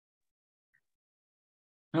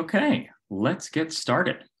Okay, let's get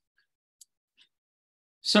started.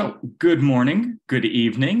 So, good morning, good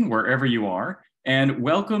evening, wherever you are, and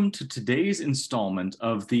welcome to today's installment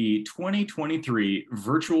of the 2023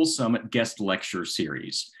 Virtual Summit Guest Lecture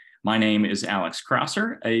Series. My name is Alex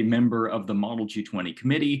Krasser, a member of the Model G20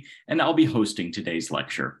 committee, and I'll be hosting today's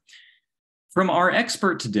lecture. From our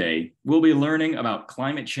expert today, we'll be learning about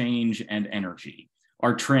climate change and energy,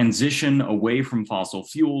 our transition away from fossil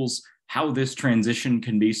fuels, how this transition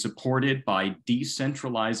can be supported by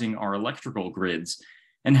decentralizing our electrical grids,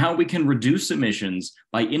 and how we can reduce emissions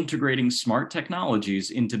by integrating smart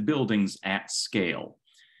technologies into buildings at scale.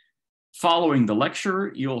 Following the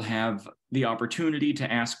lecture, you'll have the opportunity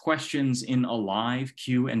to ask questions in a live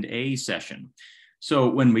Q&A session. So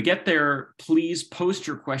when we get there, please post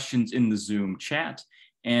your questions in the Zoom chat,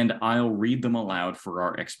 and I'll read them aloud for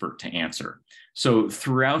our expert to answer. So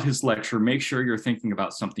throughout his lecture, make sure you're thinking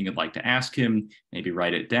about something you'd like to ask him, maybe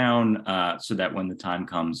write it down so that when the time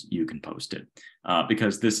comes, you can post it.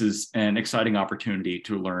 Because this is an exciting opportunity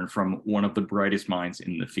to learn from one of the brightest minds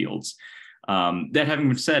in the fields. That having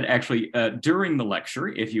been said, actually, during the lecture,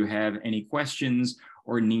 if you have any questions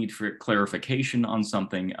or need for clarification on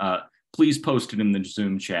something, please post it in the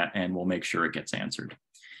Zoom chat and we'll make sure it gets answered.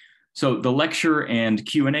 So the lecture and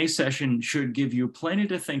Q&A session should give you plenty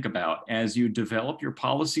to think about as you develop your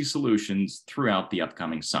policy solutions throughout the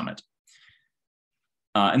upcoming summit.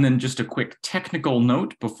 And then just a quick technical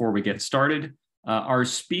note before we get started. Our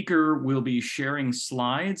speaker will be sharing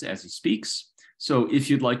slides as he speaks. So if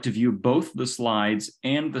you'd like to view both the slides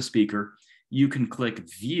and the speaker, you can click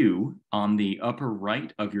View on the upper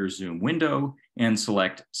right of your Zoom window and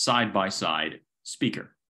select Side by Side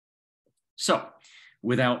Speaker. So,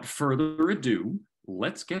 without further ado,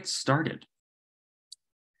 let's get started.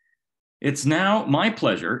 It's now my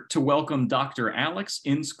pleasure to welcome Dr. Alex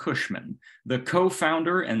Ince-Cushman, the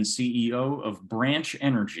co-founder and CEO of Branch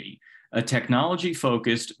Energy, a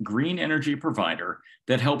technology-focused green energy provider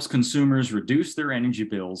that helps consumers reduce their energy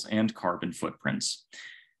bills and carbon footprints.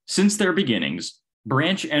 Since their beginnings,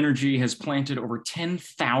 Branch Energy has planted over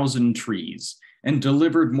 10,000 trees and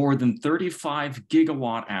delivered more than 35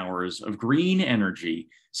 gigawatt hours of green energy,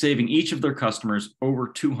 saving each of their customers over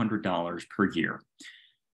 $200 per year.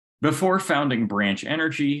 Before founding Branch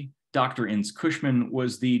Energy, Dr. Ince-Cushman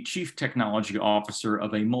was the chief technology officer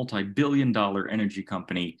of a multi-billion-dollar energy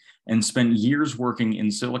company and spent years working in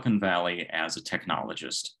Silicon Valley as a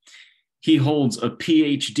technologist. He holds a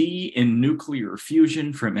PhD in nuclear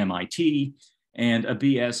fusion from MIT and a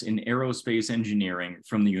BS in aerospace engineering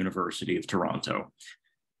from the University of Toronto.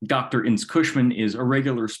 Dr. Ince-Cushman is a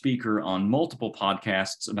regular speaker on multiple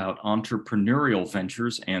podcasts about entrepreneurial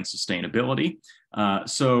ventures and sustainability.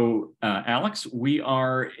 Alex, we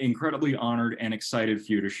are incredibly honored and excited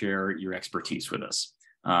for you to share your expertise with us.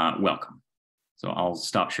 Welcome. So I'll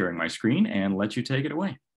stop sharing my screen and let you take it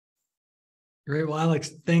away. Great. Well,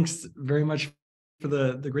 Alex, thanks very much for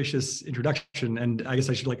the gracious introduction. And I guess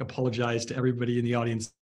I should apologize to everybody in the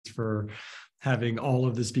audience for having all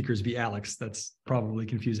of the speakers be Alex. That's probably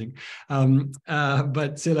confusing.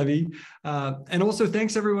 But c'est la vie. And also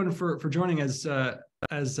thanks everyone for joining. As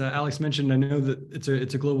Alex mentioned, I know that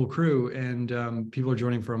it's a global crew and people are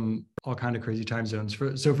joining from all kinds of crazy time zones.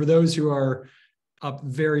 So for those who are up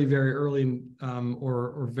very, very early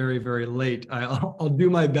or very, very late, I'll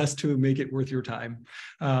do my best to make it worth your time.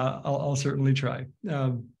 I'll certainly try.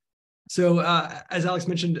 So as Alex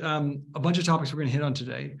mentioned, a bunch of topics we're going to hit on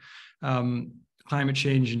today. Climate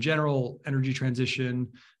change in general, energy transition,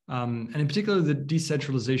 and in particular, the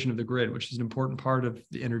decentralization of the grid, which is an important part of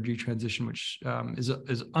the energy transition, which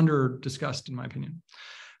is under discussed in my opinion.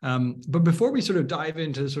 But before we sort of dive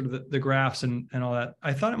into sort of the graphs and all that,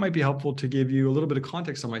 I thought it might be helpful to give you a little bit of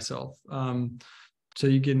context on myself, so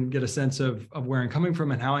you can get a sense of where I'm coming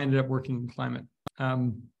from and how I ended up working in climate.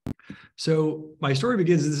 So my story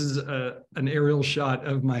begins. This is an aerial shot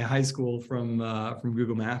of my high school from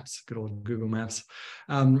Google Maps, good old Google Maps.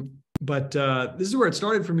 But this is where it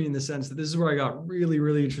started for me in the sense that this is where I got really,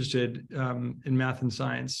 really interested in math and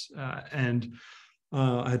science.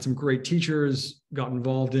 I had some great teachers, got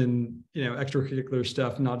involved in extracurricular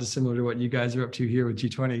stuff, not dissimilar to what you guys are up to here with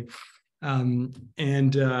G20.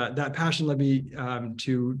 And that passion led me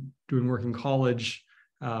to doing work in college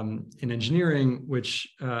in engineering, which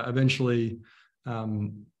eventually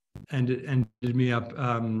ended me up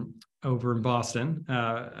over in Boston,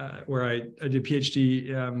 where I did a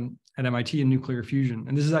PhD at MIT in nuclear fusion.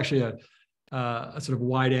 And this is actually a sort of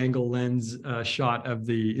wide angle lens shot of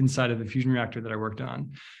the inside of the fusion reactor that I worked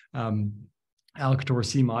on. Alcator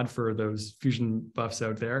CMOD for those fusion buffs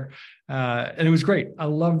out there. And it was great. I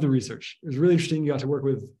loved the research. It was really interesting. You got to work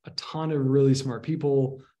with a ton of really smart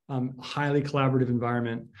people, highly collaborative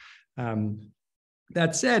environment.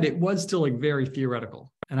 That said, it was still like very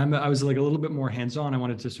theoretical. And I was like a little bit more hands-on. I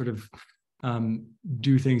wanted to sort of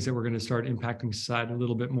do things that were going to start impacting society a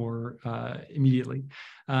little bit more immediately.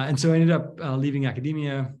 And so I ended up leaving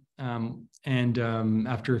academia. And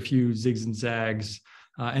after a few zigs and zags,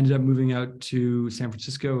 ended up moving out to San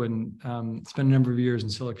Francisco and spent a number of years in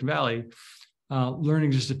Silicon Valley,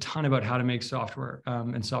 learning just a ton about how to make software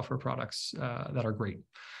and software products that are great.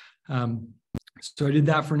 So I did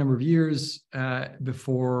that for a number of years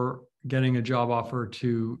before getting a job offer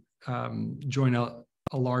to join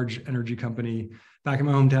a large energy company back in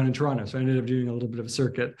my hometown in Toronto. So I ended up doing a little bit of a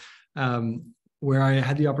circuit where I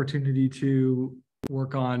had the opportunity to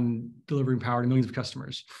work on delivering power to millions of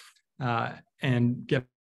customers and get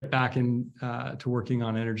back in to working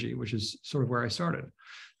on energy, which is sort of where I started.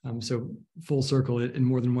 So full circle in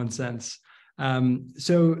more than one sense.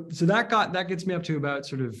 So that gets me up to about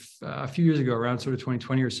sort of a few years ago, around sort of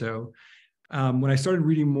 2020 or so, when I started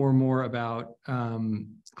reading more and more about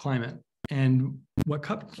climate. And what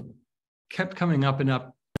kept coming up and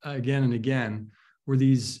up again and again were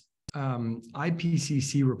these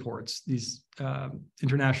IPCC reports, these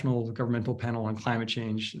International Governmental Panel on Climate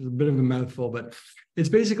Change. It's a bit of a mouthful, but it's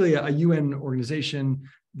basically a UN organization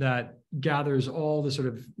that gathers all the sort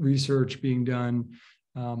of research being done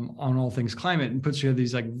on all things climate and puts together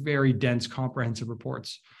these like very dense, comprehensive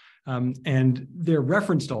reports. And they're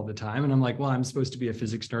referenced all the time. And I'm like, well, I'm supposed to be a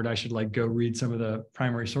physics nerd. I should like go read some of the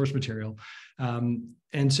primary source material.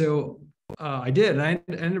 And so I did. And I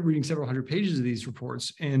ended up reading several hundred pages of these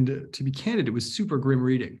reports. And to be candid, it was super grim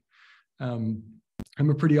reading. I'm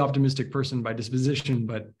a pretty optimistic person by disposition,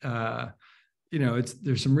 but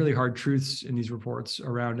there's some really hard truths in these reports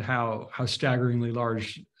around how staggeringly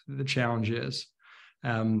large the challenge is.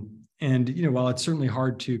 While it's certainly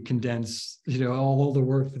hard to condense, all the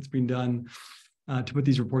work that's been done to put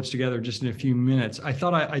these reports together just in a few minutes, I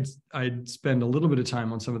thought I'd spend a little bit of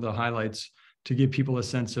time on some of the highlights to give people a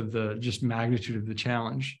sense of the just magnitude of the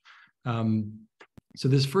challenge. So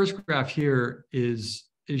this first graph here is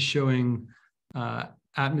showing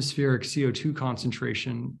atmospheric CO2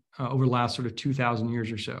 concentration over the last sort of 2,000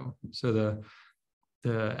 years or so. So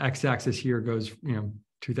the x-axis here goes,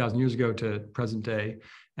 2,000 years ago to present day,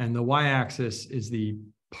 and the y-axis is the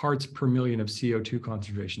parts per million of CO2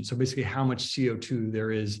 concentration. So basically how much CO2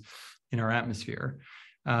 there is in our atmosphere.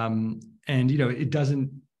 It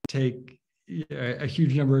doesn't take a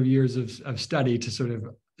huge number of years of study to sort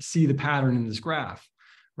of see the pattern in this graph,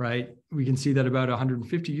 right? We can see that about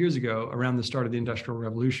 150 years ago, around the start of the Industrial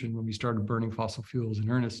Revolution, when we started burning fossil fuels in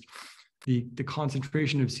earnest, the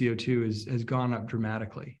concentration of CO2 has gone up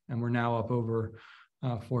dramatically. And we're now up over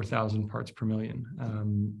 4,000 parts per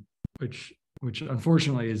million, which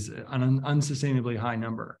unfortunately is an unsustainably high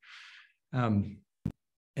number. And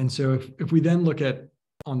so if we then look at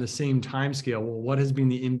on the same time scale, well, what has been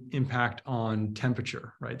the impact on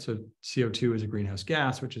temperature, right? So CO2 is a greenhouse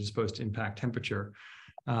gas, which is supposed to impact temperature.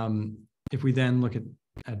 If we then look at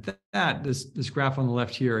that, this graph on the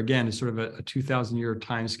left here, again, is sort of a 2,000 year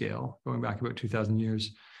time scale, going back about 2,000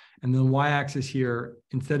 years. And the y-axis here,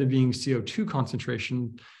 instead of being CO2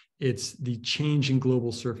 concentration, it's the change in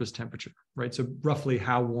global surface temperature, right? So roughly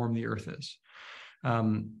how warm the Earth is.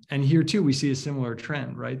 And here too, we see a similar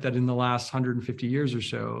trend, right? That in the last 150 years or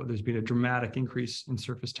so, there's been a dramatic increase in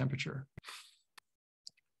surface temperature.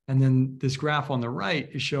 And then this graph on the right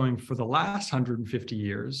is showing for the last 150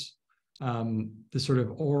 years, the sort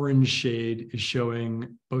of orange shade is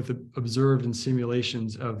showing both observed and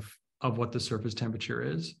simulations of what the surface temperature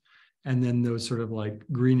is. And then those sort of like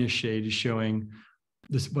greenish shade is showing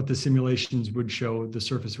what the simulations would show the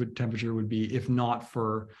surface temperature would be if not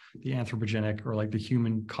for the anthropogenic or like the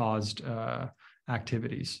human caused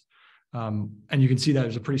activities. And you can see that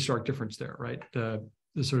there's a pretty stark difference there, right? The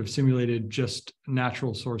sort of simulated just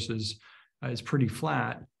natural sources is pretty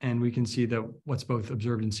flat. And we can see that what's both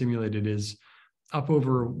observed and simulated is up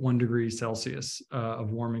over 1 degree Celsius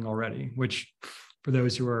of warming already, which for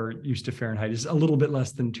those who are used to Fahrenheit is a little bit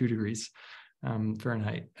less than 2 degrees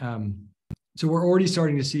Fahrenheit. So we're already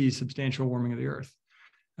starting to see substantial warming of the Earth.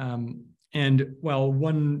 And while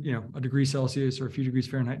a degree Celsius or a few degrees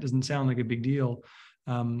Fahrenheit doesn't sound like a big deal,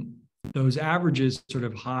 those averages sort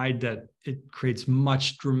of hide that it creates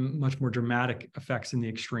much more dramatic effects in the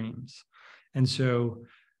extremes. And so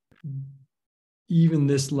even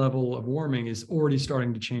this level of warming is already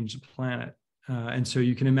starting to change the planet. And so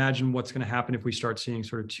you can imagine what's going to happen if we start seeing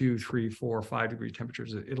sort of 2, 3, 4, 5 degree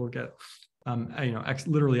temperatures. It'll get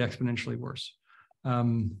literally exponentially worse.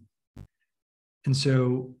 And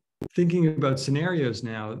so thinking about scenarios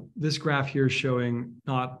now, this graph here is showing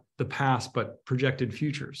not the past, but projected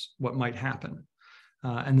futures, what might happen.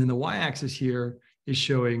 And then the y-axis here is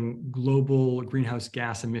showing global greenhouse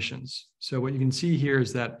gas emissions. So what you can see here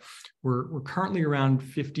is that we're currently around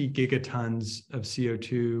 50 gigatons of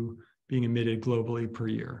CO2 being emitted globally per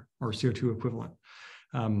year, or CO2 equivalent.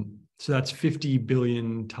 So that's 50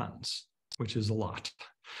 billion tons, which is a lot.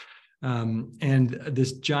 And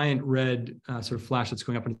this giant red sort of flash that's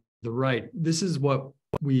going up on the right, this is what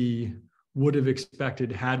we would have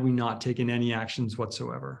expected had we not taken any actions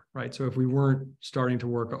whatsoever, right? So if we weren't starting to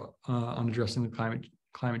work on addressing the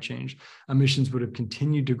climate change, emissions would have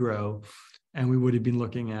continued to grow, and we would have been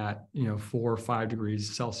looking at 4 or 5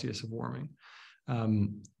 degrees Celsius of warming.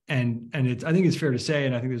 And I think it's fair to say,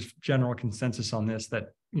 and I think there's general consensus on this,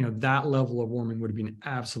 that that level of warming would have been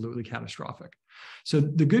absolutely catastrophic. So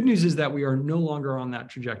the good news is that we are no longer on that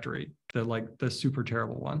trajectory, the super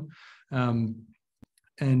terrible one.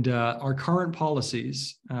 And our current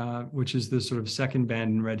policies, which is the sort of second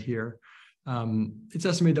band in red here, it's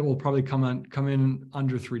estimated that we'll probably come in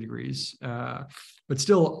under 3 degrees, but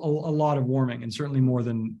still a lot of warming, and certainly more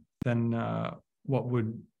than what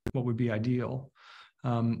would be ideal.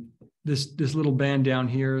 This little band down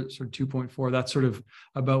here, sort of 2.4, that's sort of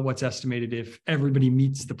about what's estimated if everybody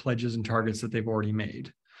meets the pledges and targets that they've already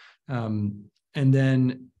made. And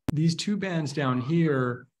then these 2 bands down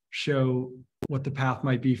here show what the path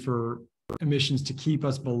might be for emissions to keep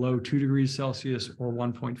us below 2 degrees Celsius or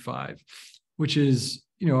 1.5, which is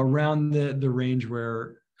around the range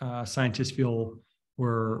where scientists feel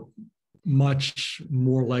we're much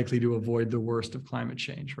more likely to avoid the worst of climate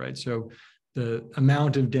change, right? So the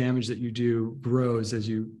amount of damage that you do grows as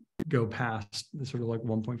you go past the sort of like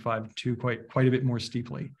 1.5 to quite a bit more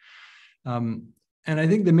steeply. And I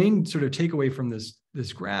think the main sort of takeaway from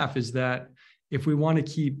this graph is that if we want to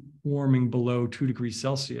keep warming below 2 degrees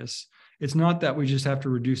Celsius, it's not that we just have to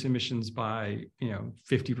reduce emissions by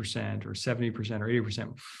 50% or 70% or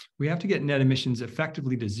 80%. We have to get net emissions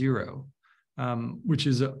effectively to zero, which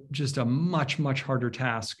is just a much, much harder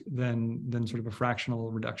task than sort of a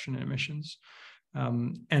fractional reduction in emissions.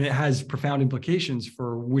 And it has profound implications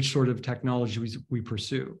for which sort of technologies we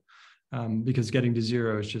pursue, because getting to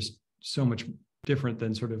zero is just so much different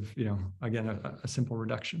than sort of, again, a simple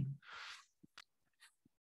reduction.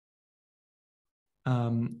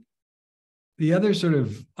 The other sort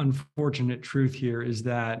of unfortunate truth here is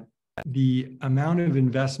that the amount of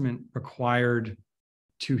investment required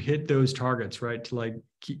to hit those targets, right, to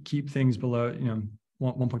keep things below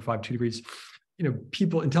 1.5, 2 degrees,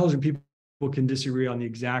 intelligent people can disagree on the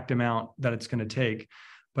exact amount that it's going to take,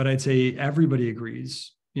 but I'd say everybody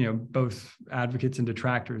agrees, both advocates and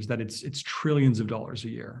detractors, that it's trillions of dollars a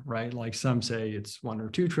year, right? Like some say it's 1 or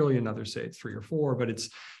 2 trillion, others say it's 3 or 4, but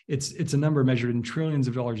it's a number measured in trillions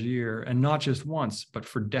of dollars a year, and not just once, but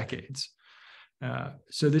for decades.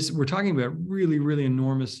 So we're talking about really, really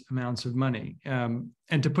enormous amounts of money. And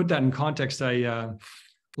to put that in context,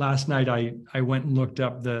 last night I went and looked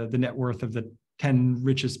up the net worth of the 10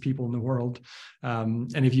 richest people in the world,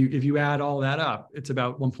 and if you add all that up, it's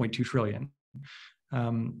about 1.2 trillion.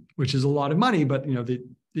 Which is a lot of money, but the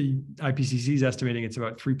IPCC is estimating it's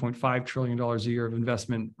about $3.5 trillion a year of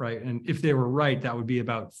investment, right? And if they were right, that would be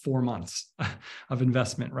about 4 months of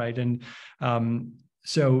investment, right? And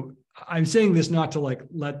so I'm saying this not to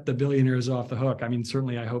let the billionaires off the hook. I mean,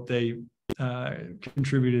 certainly I hope they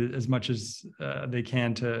contributed as much as they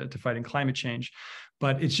can to fighting climate change,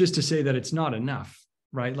 but it's just to say that it's not enough,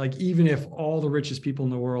 right? Like even if all the richest people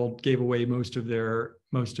in the world gave away most of their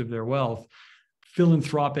wealth,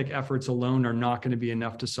 philanthropic efforts alone are not going to be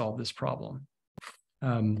enough to solve this problem.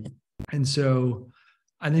 And so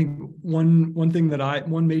I think one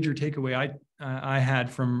major takeaway I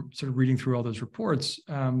had from sort of reading through all those reports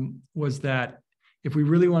was that if we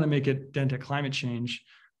really want to make a dent at climate change,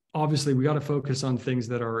 obviously we got to focus on things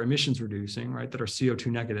that are emissions reducing, right? That are CO2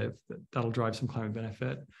 negative, that'll drive some climate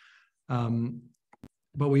benefit.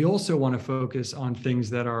 But we also want to focus on things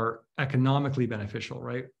that are economically beneficial,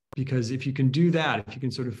 right? Because if you can do that,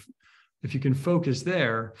 if you can focus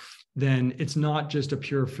there, then it's not just a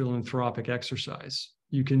pure philanthropic exercise.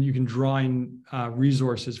 You can draw in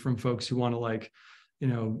resources from folks who want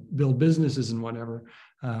to build businesses and whatever.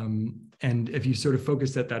 And if you sort of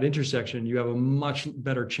focus at that intersection, you have a much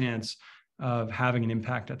better chance of having an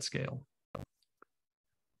impact at scale.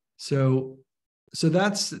 So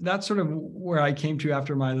that's sort of where I came to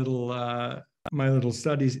after my little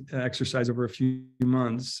studies exercise over a few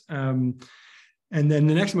months. And then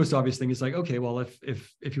the next most obvious thing is like, okay, well,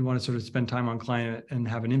 if you want to sort of spend time on climate and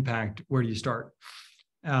have an impact, where do you start?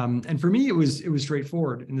 And for me, it was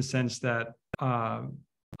straightforward in the sense that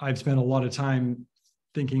I've spent a lot of time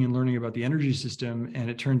thinking and learning about the energy system, and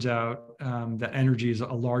it turns out that energy is a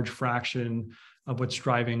large fraction of what's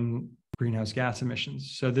driving greenhouse gas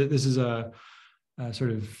emissions. So this is a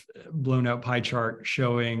sort of blown out pie chart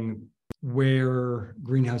showing where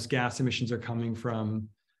greenhouse gas emissions are coming from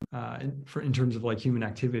in terms of like human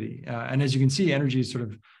activity. And as you can see, energy is sort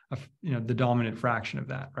of the dominant fraction of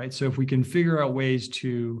that, right? So if we can figure out ways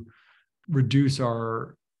to reduce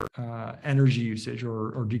our energy usage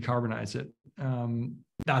or decarbonize it,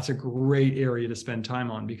 that's a great area to spend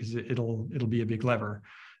time on, because it'll be a big lever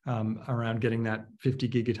around getting that 50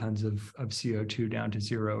 gigatons of CO2 down to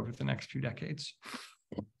zero over the next few decades.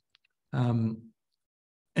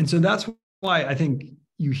 And so that's why I think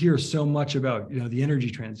you hear so much about the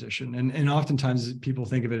energy transition, and oftentimes people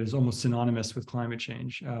think of it as almost synonymous with climate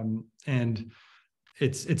change, and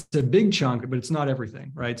it's a big chunk, but it's not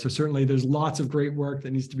everything, right? So certainly there's lots of great work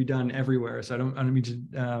that needs to be done everywhere. So I don't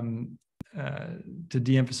mean to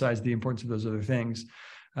de-emphasize the importance of those other things,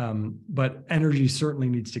 but energy certainly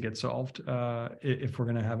needs to get solved if we're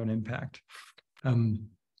going to have an impact.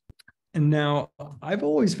 And now I've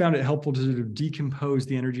always found it helpful to sort of decompose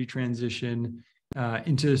the energy transition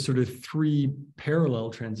into sort of three parallel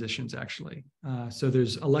transitions, actually. So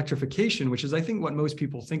there's electrification, which is, I think, what most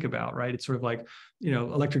people think about, right? It's sort of like,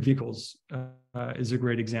 electric vehicles is a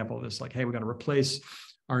great example of this. Like, hey, we got to replace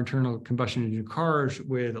our internal combustion engine cars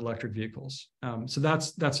with electric vehicles. So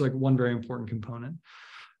that's like one very important component.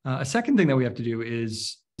 A second thing that we have to do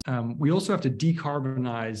is we also have to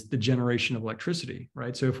decarbonize the generation of electricity,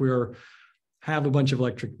 right? So if we have a bunch of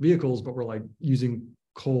electric vehicles, but we're like using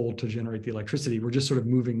coal to generate the electricity, we're just sort of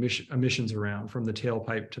moving emissions around from the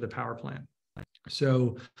tailpipe to the power plant.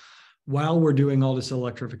 So while we're doing all this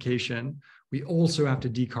electrification, we also have to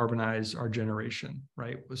decarbonize our generation,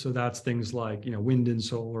 right? So that's things like, wind and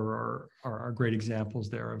solar are great examples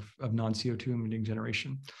there of non-CO2 emitting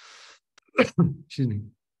generation. Excuse me.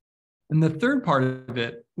 And the third part of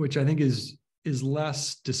it, which I think is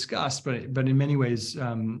less discussed, but in many ways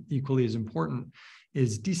equally as important,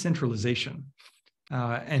 is decentralization.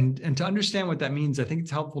 And to understand what that means, I think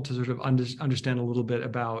it's helpful to sort of understand a little bit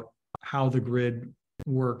about how the grid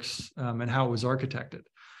works and how it was architected.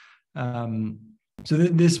 So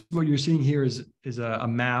what you're seeing here is a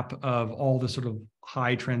map of all the sort of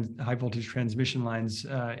high voltage transmission lines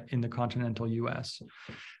in the continental US.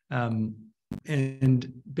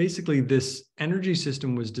 And basically, this energy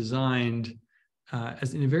system was designed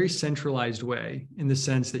as in a very centralized way, in the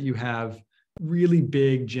sense that you have really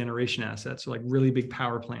big generation assets, so like really big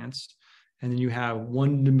power plants, and then you have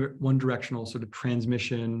one directional sort of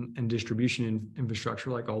transmission and distribution infrastructure,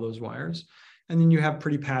 like all those wires, and then you have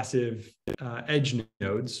pretty passive edge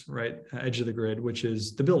nodes, right, edge of the grid, which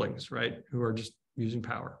is the buildings, right, who are just using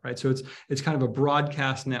power, right? So it's kind of a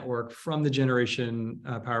broadcast network from the generation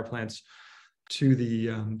power plants to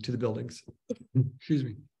the buildings. Excuse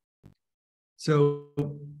me. So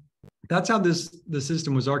that's how the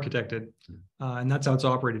system was architected, and that's how it's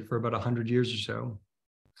operated for about 100 years or so.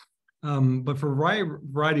 But for a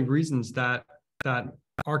variety of reasons, that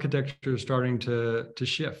architecture is starting to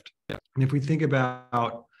shift. And if we think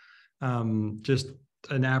about just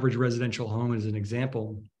an average residential home as an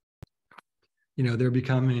example, they're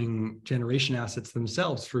becoming generation assets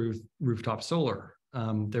themselves through rooftop solar.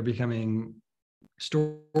 They're becoming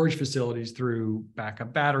storage facilities through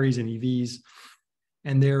backup batteries and EVs,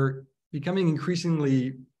 and they're becoming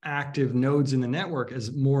increasingly active nodes in the network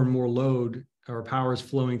as more and more load or power is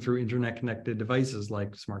flowing through internet connected devices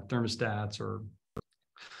like smart thermostats or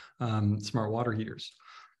smart water heaters.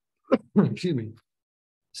 Excuse me.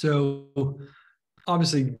 So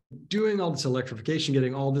obviously doing all this electrification,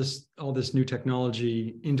 getting all this new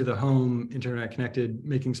technology into the home, internet connected,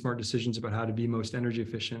 making smart decisions about how to be most energy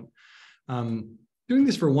efficient. Doing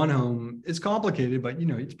this for one home is complicated, but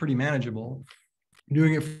it's pretty manageable.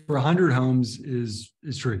 Doing it for 100 homes is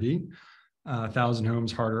tricky. 1,000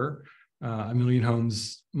 homes harder. 1 million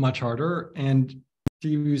homes much harder. And to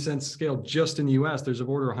give you a sense of scale, just in the US, there's of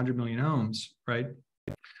order 100 million homes, right?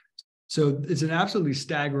 So it's an absolutely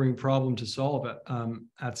staggering problem to solve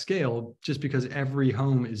at scale, just because every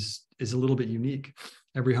home is a little bit unique.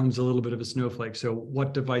 Every home is a little bit of a snowflake. So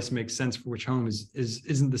what device makes sense for which home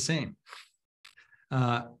isn't the same.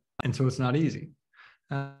 And so it's not easy.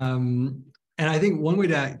 And I think one way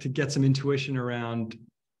to get some intuition around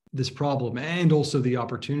this problem, and also the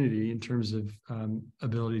opportunity in terms of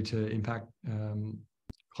ability to impact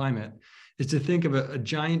climate is to think of a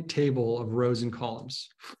giant table of rows and columns.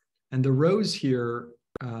 And the rows here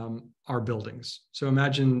are buildings. So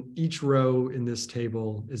imagine each row in this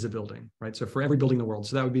table is a building, right? So for every building in the world,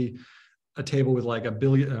 so that would be a table with like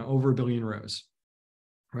over a billion rows,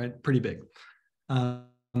 right? Pretty big. And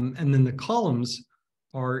then the columns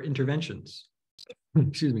are interventions.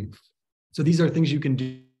 Excuse me. So these are things you can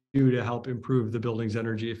do to help improve the building's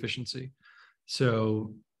energy efficiency.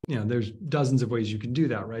 So, there's dozens of ways you can do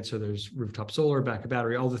that, right? So there's rooftop solar, backup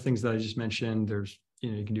battery, all the things that I just mentioned. There's,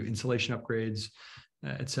 you can do insulation upgrades,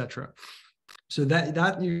 et cetera. So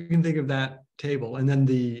that you can think of that table. And then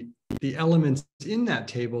the elements in that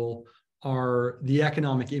table are the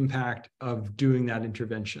economic impact of doing that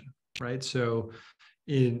intervention, right? So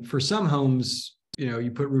for some homes,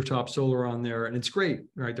 you put rooftop solar on there and it's great,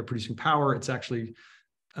 right? They're producing power. It's actually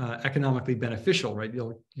economically beneficial, right?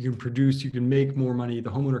 You can make more money. The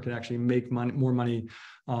homeowner can actually make more money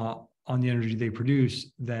on the energy they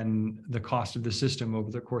produce than the cost of the system over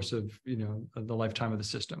the course of, the lifetime of the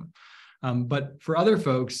system. But for other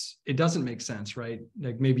folks, it doesn't make sense, right?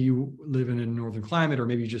 Like maybe you live in a northern climate, or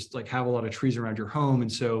maybe you just like have a lot of trees around your home.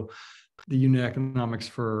 And so the unit economics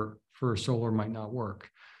for solar might not work.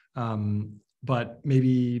 But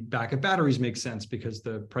maybe backup batteries make sense because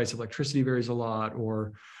the price of electricity varies a lot,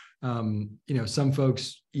 or some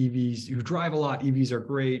folks, EVs who drive a lot, EVs are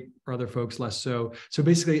great. For other folks, less so. So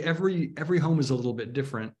basically, every home is a little bit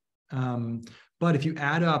different. But if you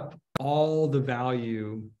add up all the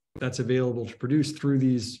value that's available to produce through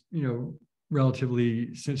these,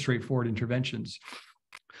 relatively straightforward interventions,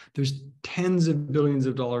 there's tens of billions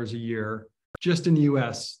of dollars a year just in the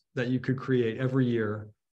U.S. that you could create every year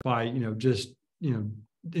by,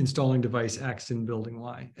 installing device X in building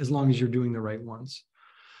Y, as long as you're doing the right ones.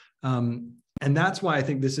 And that's why I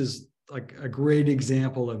think this is like a great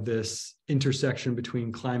example of this intersection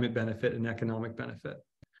between climate benefit and economic benefit,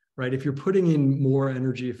 right? If you're putting in more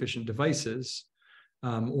energy efficient devices,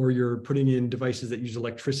 or you're putting in devices that use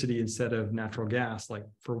electricity instead of natural gas, like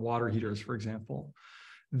for water heaters, for example,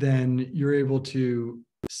 then you're able to,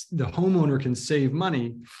 the homeowner can save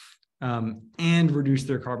money and reduce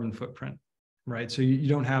their carbon footprint, right? So you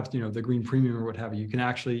don't have, the green premium or what have you. You can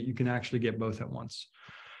actually get both at once.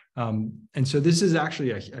 And so this is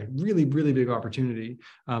actually a really, really big opportunity,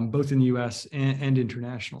 both in the US and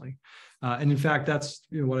internationally. And in fact, that's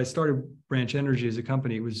what I started Branch Energy as a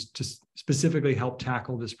company, was to specifically help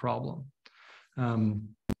tackle this problem. And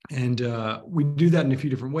we do that in a few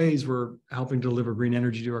different ways. We're helping deliver green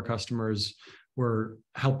energy to our customers. We're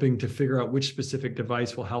helping to figure out which specific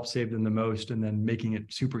device will help save them the most, and then making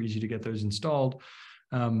it super easy to get those installed.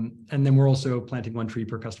 And then we're also planting 1 tree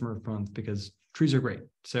per customer per month, because trees are great.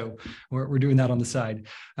 So we're doing that on the side.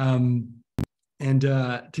 And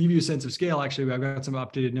to give you a sense of scale, actually, I've got some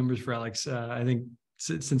updated numbers for Alex. I think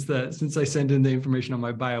since I sent in the information on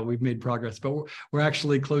my bio, we've made progress, but we're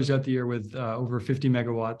actually closed out the year with over 50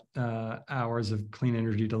 megawatt hours of clean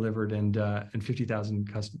energy delivered, and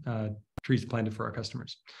 50,000 trees planted for our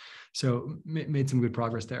customers. So made some good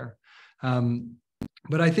progress there.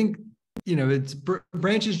 But I think,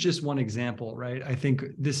 Branch is just one example, right? I think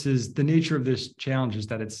this is the nature of this challenge, is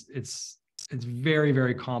that it's very,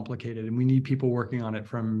 very complicated, and we need people working on it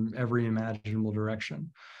from every imaginable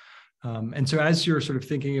direction. And so as you're sort of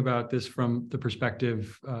thinking about this from the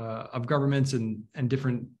perspective of governments and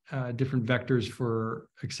different vectors for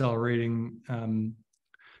accelerating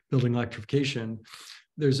building electrification,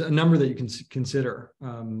 there's a number that you can consider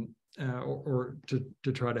or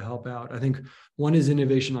to try to help out. I think one is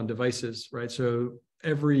innovation on devices, right? So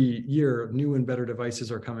every year, new and better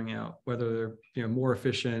devices are coming out, whether they're more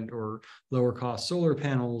efficient or lower cost solar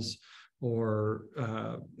panels, or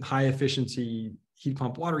high efficiency heat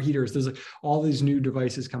pump water heaters. There's all these new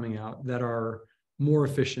devices coming out that are more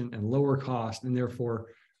efficient and lower cost, and therefore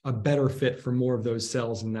a better fit for more of those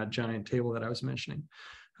cells in that giant table that I was mentioning.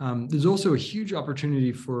 There's also a huge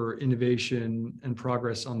opportunity for innovation and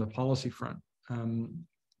progress on the policy front.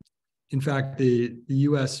 In fact, the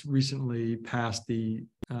US recently passed the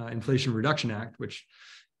Inflation Reduction Act, which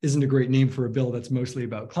isn't a great name for a bill that's mostly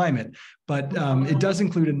about climate, but it does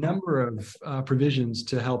include a number of provisions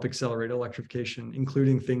to help accelerate electrification,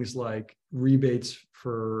 including things like rebates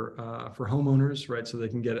for homeowners, right? So they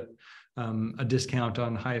can get a discount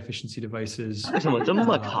on high efficiency devices. I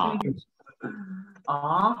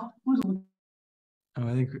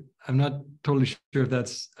think I'm not totally sure if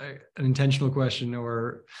that's an intentional question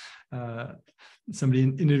or somebody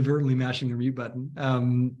inadvertently mashing the mute button.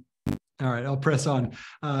 All right, I'll press on.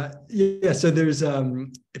 Yeah, so there's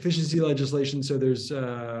efficiency legislation. So there's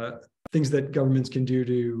things that governments can do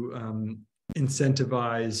to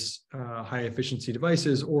incentivize high efficiency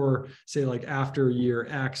devices, or say like after year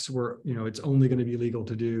X, where it's only going to be legal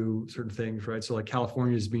to do certain things, right? So like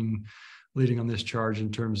California has been leading on this charge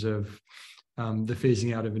in terms of the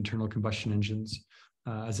phasing out of internal combustion engines,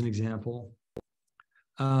 as an example.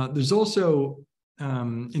 There's also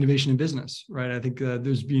innovation in business, right? I think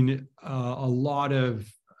there's been a lot of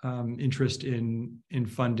interest in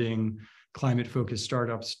funding climate-focused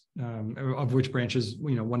startups, of which Branch is,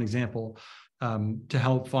 one example, to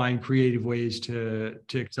help find creative ways to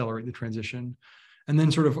accelerate the transition. And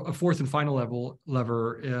then sort of a fourth and final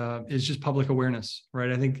lever is just public awareness,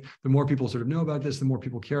 right? I think the more people sort of know about this, the more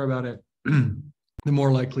people care about it, the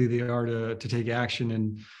more likely they are to take action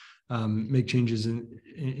and make changes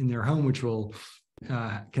in their home, which will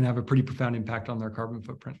can have a pretty profound impact on their carbon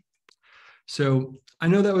footprint. So I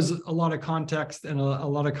know that was a lot of context and a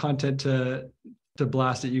lot of content to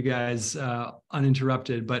blast at you guys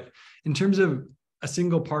uninterrupted, but in terms of a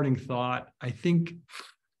single parting thought, I think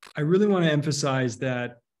I really want to emphasize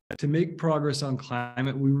that to make progress on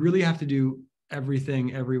climate, we really have to do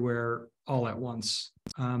everything everywhere all at once.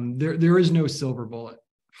 There is no silver bullet.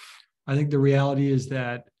 I think the reality is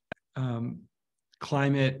that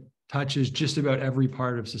climate touches just about every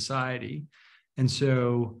part of society. And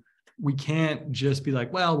so we can't just be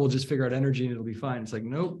like, well, we'll just figure out energy and it'll be fine. It's like,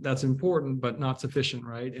 nope, that's important, but not sufficient,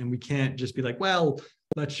 right? And we can't just be like, well,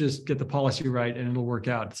 let's just get the policy right and it'll work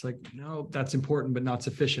out. It's like, no, that's important, but not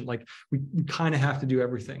sufficient. Like we kind of have to do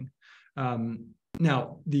everything.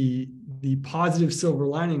 Now, the positive silver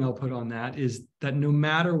lining I'll put on that is that no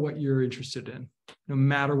matter what you're interested in, no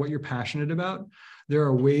matter what you're passionate about, there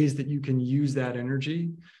are ways that you can use that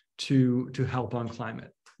energy to help on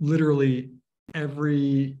climate. Literally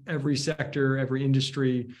every sector, every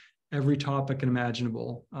industry, every topic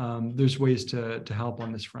imaginable. There's ways to help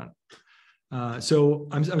on this front. So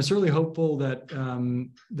I'm certainly hopeful that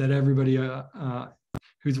that everybody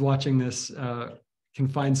who's watching this can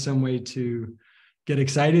find some way to get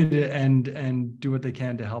excited and do what they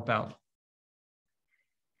can to help out.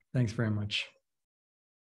 Thanks very much.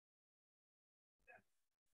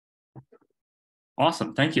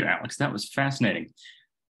 Awesome. Thank you, Alex. That was fascinating.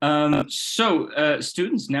 So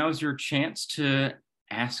students, now is your chance to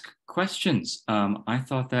ask questions. I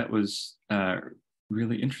thought that was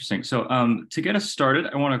really interesting. So to get us started,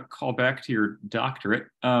 I want to call back to your doctorate.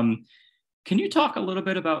 Can you talk a little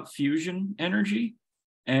bit about fusion energy?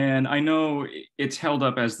 And I know it's held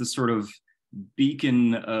up as the sort of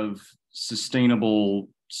beacon of sustainable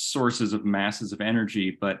sources of masses of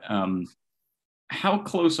energy, but how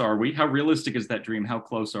close are we? How realistic is that dream? How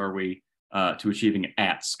close are we to achieving it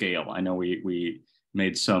at scale? I know we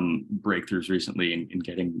made some breakthroughs recently in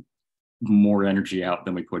getting more energy out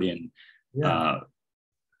than we put in. Yeah.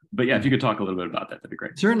 But yeah, if you could talk a little bit about that, that'd be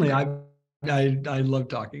great. Certainly, I love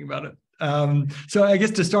talking about it. So I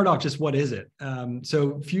guess to start off, just what is it?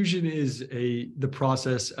 So fusion is the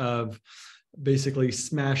process of basically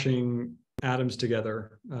smashing atoms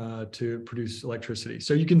together to produce electricity.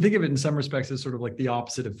 So you can think of it in some respects as sort of like the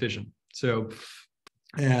opposite of fission. So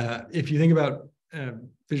if you think about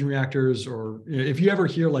fission reactors, or if you ever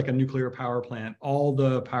hear like a nuclear power plant, all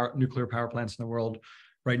the nuclear power plants in the world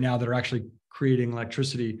right now that are actually creating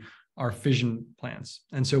electricity are fission plants.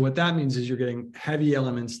 And so what that means is you're getting heavy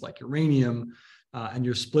elements like uranium, and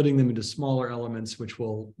you're splitting them into smaller elements, which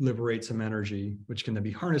will liberate some energy, which can then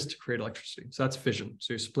be harnessed to create electricity. So that's fission.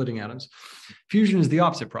 So you're splitting atoms. Fusion is the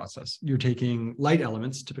opposite process. You're taking light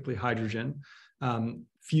elements, typically hydrogen,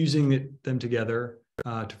 fusing them together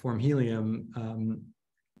to form helium,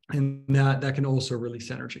 and that can also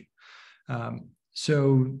release energy.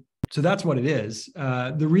 So that's what it is.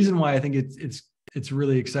 The reason why I think it's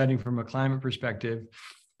really exciting from a climate perspective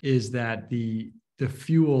is that the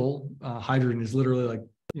fuel, hydrogen, is literally like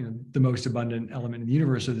the most abundant element in the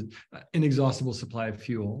universe, so an inexhaustible supply of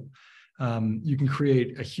fuel. You can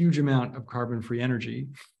create a huge amount of carbon-free energy,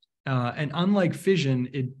 and unlike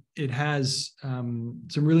fission, it has some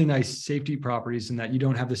really nice safety properties in that you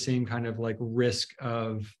don't have the same kind of like risk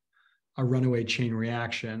of a runaway chain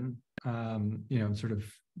reaction, sort of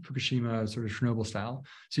Fukushima, sort of Chernobyl style.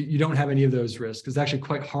 So you don't have any of those risks. It's actually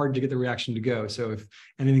quite hard to get the reaction to go. So if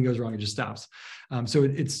anything goes wrong, it just stops. So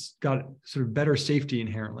it's got sort of better safety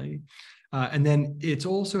inherently. And then it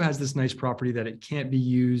also has this nice property that it can't be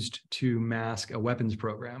used to mask a weapons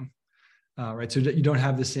program, right? So you don't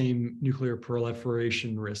have the same nuclear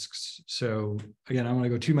proliferation risks. So again, I don't want to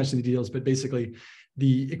go too much into the details, but basically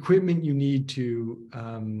the equipment you need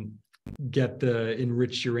to get the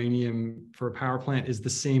enriched uranium for a power plant is the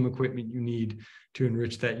same equipment you need to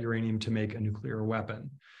enrich that uranium to make a nuclear weapon.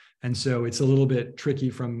 And so it's a little bit tricky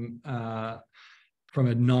from a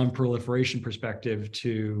non-proliferation perspective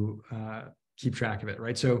to keep track of it,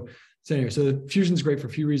 right? So anyway, so fusion is great for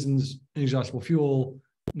a few reasons: inexhaustible fuel,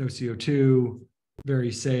 no CO2,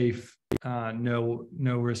 very safe, no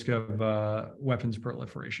risk of weapons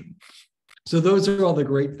proliferation. So those are all the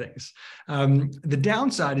great things. The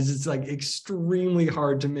downside is it's like extremely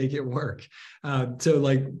hard to make it work. So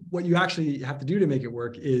like what you actually have to do to make it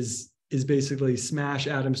work is basically smash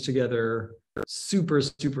atoms together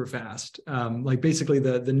super fast. Like basically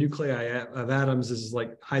the nuclei of atoms is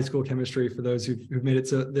like high school chemistry for those who've made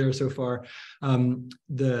it there so far.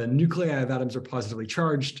 The nuclei of atoms are positively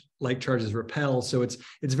charged, like charges repel. So it's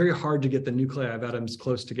very hard to get the nuclei of atoms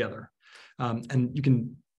close together. And you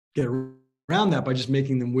can get around that by just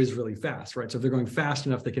making them whiz really fast, right? So if they're going fast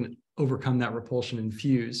enough, they can overcome that repulsion and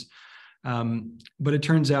fuse. But it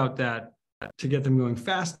turns out that to get them going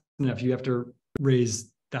fast enough, you have to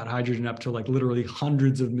raise that hydrogen up to like literally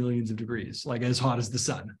hundreds of millions of degrees, like as hot as the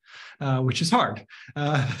sun, which is hard,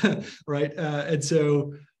 right? And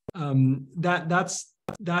so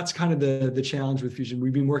that's kind of the challenge with fusion.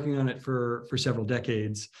 We've been working on it for several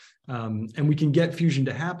decades, and we can get fusion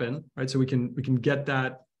to happen, right? So we can get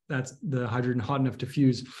that's the hydrogen hot enough to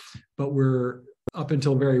fuse, but we're up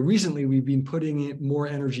until very recently, we've been putting more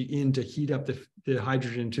energy in to heat up the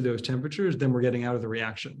hydrogen to those temperatures than we're getting out of the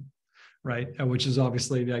reaction, right? Which is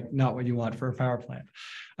obviously like not what you want for a power plant.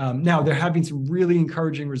 Now, there have been some really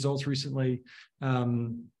encouraging results recently.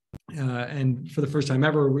 And for the first time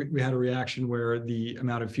ever, we had a reaction where the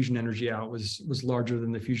amount of fusion energy out was larger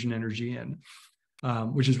than the fusion energy in,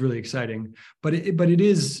 which is really exciting. But it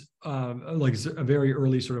is like a very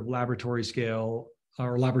early sort of laboratory scale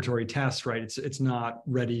or laboratory test, right? It's not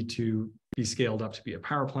ready to be scaled up to be a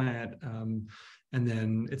power plant. And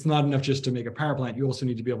then it's not enough just to make a power plant. You also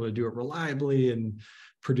need to be able to do it reliably and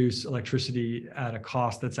produce electricity at a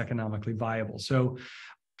cost that's economically viable. So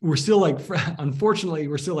we're still like, unfortunately,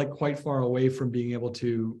 we're still like quite far away from being able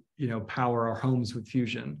to, power our homes with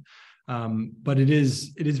fusion. But it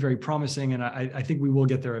is very promising. And I think we will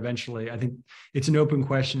get there eventually. I think it's an open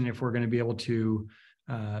question if we're going to be able to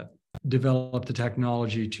develop the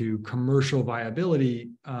technology to commercial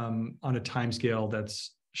viability on a timescale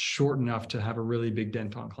that's short enough to have a really big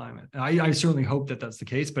dent on climate. And I certainly hope that that's the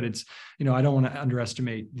case, but it's, I don't want to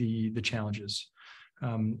underestimate the challenges.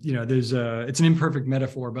 It's an imperfect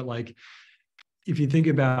metaphor, but like, if you think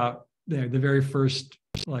about the very first,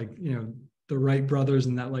 the Wright brothers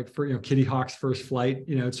and that Kitty Hawk's first flight,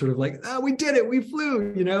 it's sort of like, oh, we did it, we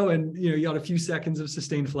flew, and, you got a few seconds of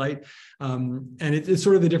sustained flight. And it's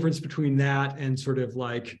sort of the difference between that and sort of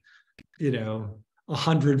like,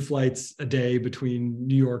 100 flights a day between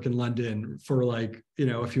New York and London for like,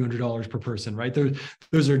 a few $100s per person, right?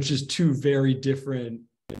 Those are just two very different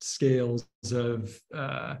scales of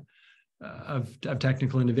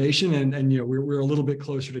technical innovation. And we're a little bit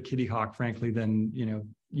closer to Kitty Hawk, frankly, than,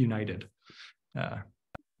 United.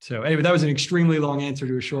 So anyway, that was an extremely long answer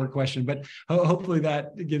to a short question, but hopefully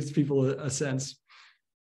that gives people a sense.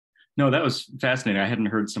 No, that was fascinating. I hadn't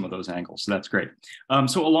heard some of those angles, so that's great.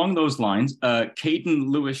 So along those lines, Caden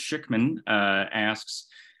Lewis Schickman asks,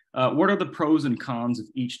 what are the pros and cons of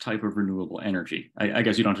each type of renewable energy? I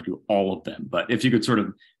guess you don't have to do all of them, but if you could sort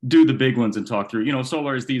of do the big ones and talk through,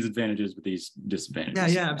 solar has these advantages with these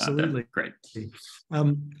disadvantages. Yeah, absolutely. Great.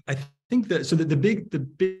 I think that the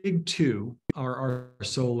big two are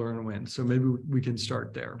solar and wind. So maybe we can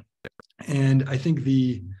start there. And I think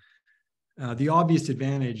the obvious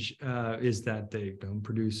advantage is that they don't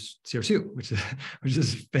produce CO2, which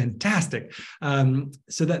is fantastic.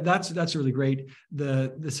 So that's really great.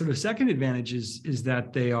 The sort of second advantage is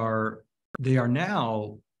that they are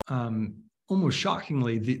now almost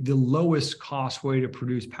shockingly the lowest cost way to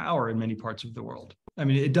produce power in many parts of the world. I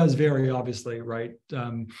mean, it does vary, obviously, right?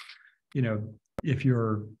 If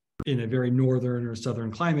you're in a very northern or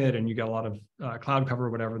southern climate and you got a lot of cloud cover or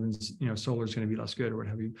whatever, then solar is going to be less good or what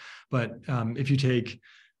have you. But if you take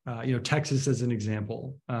Texas as an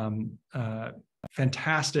example,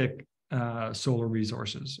 fantastic solar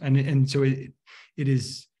resources, and so it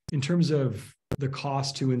is, in terms of the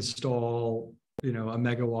cost to install a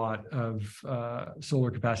megawatt of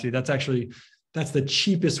solar capacity, that's the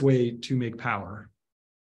cheapest way to make power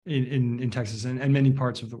in Texas and many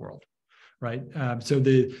parts of the world. Right. So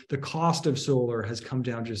the cost of solar has come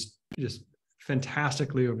down just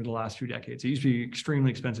fantastically over the last few decades. It used to be extremely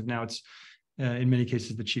expensive. Now it's in many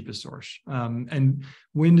cases the cheapest source. And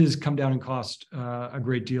wind has come down in cost a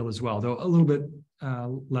great deal as well, though a little bit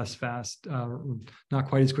less fast, not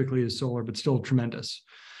quite as quickly as solar, but still tremendous.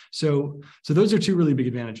 So those are two really big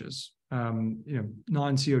advantages.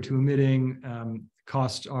 non-CO2 emitting,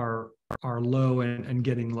 costs are low and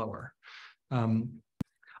getting lower.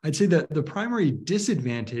 I'd say that the primary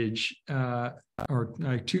disadvantage,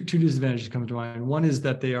 two disadvantages come to mind. One is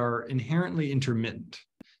that they are inherently intermittent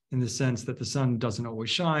in the sense that the sun doesn't always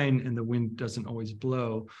shine and the wind doesn't always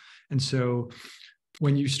blow. And so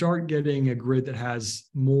when you start getting a grid that has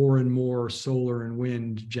more and more solar and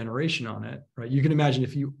wind generation on it, right? You can imagine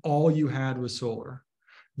if all you had was solar,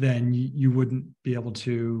 then you wouldn't be able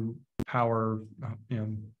to power,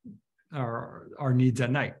 our needs at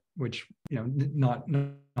night, which not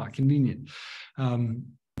convenient.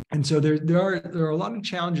 And so there are a lot of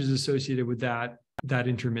challenges associated with that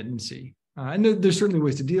intermittency. And there's certainly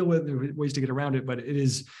ways to deal with it, ways to get around it, but it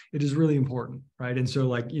is really important, right? And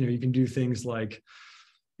so you can do things like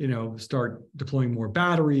start deploying more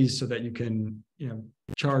batteries so that you can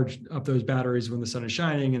charge up those batteries when the sun is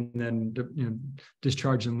shining and then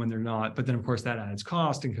discharge them when they're not. But then of course that adds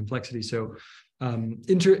cost and complexity. So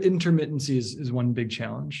intermittency is one big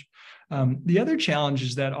challenge. The other challenge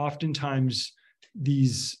is that oftentimes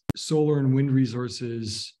these solar and wind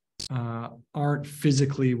resources aren't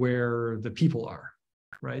physically where the people are,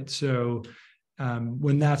 right? So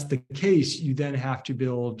when that's the case, you then have to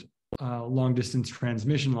build long distance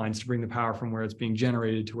transmission lines to bring the power from where it's being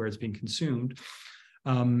generated to where it's being consumed.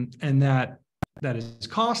 And that is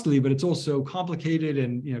costly, but it's also complicated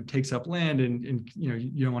and takes up land and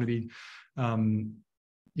you don't want to be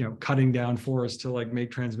cutting down forests to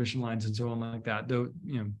make transmission lines and so on like that, though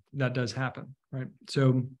that does happen, right?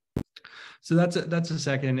 So that's a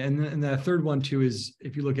second. And the third one too is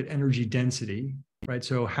if you look at energy density, right?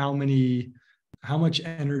 So how much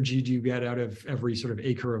energy do you get out of every sort of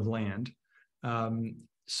acre of land?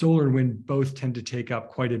 Solar and wind both tend to take up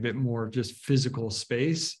quite a bit more just physical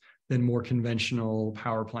space than more conventional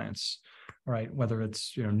power plants, right? Whether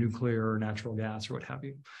it's nuclear or natural gas or what have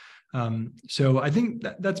you. So I think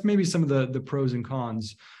that's maybe some of the pros and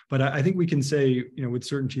cons, but I think we can say with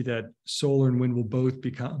certainty that solar and wind will both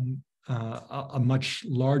become a much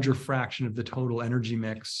larger fraction of the total energy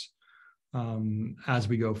mix as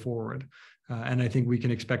we go forward. And I think we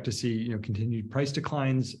can expect to see continued price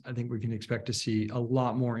declines. I think we can expect to see a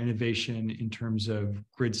lot more innovation in terms of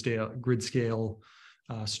grid scale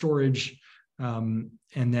storage. And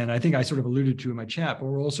then I think I sort of alluded to in my chat, but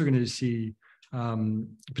we're also going to see,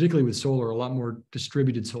 particularly with solar, a lot more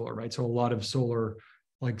distributed solar, right? So a lot of solar,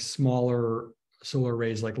 smaller solar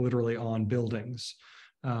arrays, literally on buildings,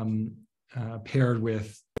 paired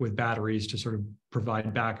with batteries to sort of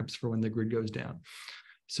provide backups for when the grid goes down.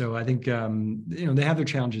 So I think they have their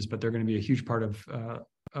challenges, but they're going to be a huge part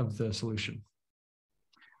of the solution.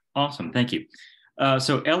 Awesome, thank you.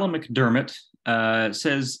 So Ella McDermott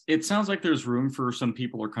says, it sounds like there's room for some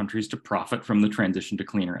people or countries to profit from the transition to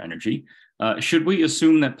cleaner energy. Should we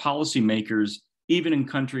assume that policymakers, even in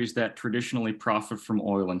countries that traditionally profit from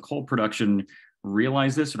oil and coal production,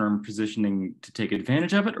 realize this and are positioning to take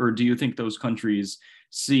advantage of it? Or do you think those countries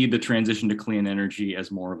see the transition to clean energy as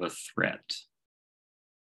more of a threat?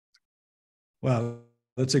 Well,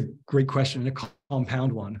 that's a great question, and a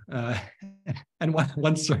compound one, and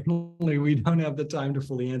one certainly we don't have the time to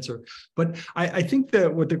fully answer. But I think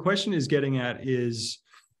that what the question is getting at is,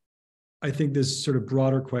 I think this sort of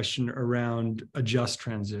broader question around a just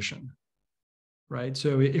transition, right?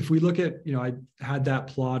 So if we look at, I had that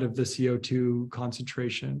plot of the CO2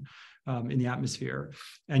 concentration in the atmosphere,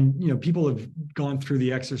 and people have gone through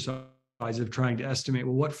the exercise of trying to estimate,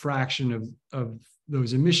 well, what fraction of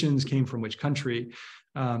those emissions came from which country.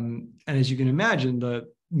 And as you can imagine,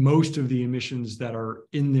 most of the emissions that are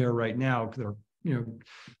in there right now that are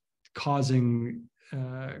causing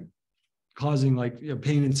pain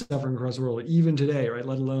and suffering across the world, even today, right?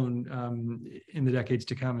 Let alone in the decades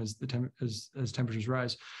to come as temperatures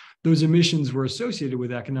rise. Those emissions were associated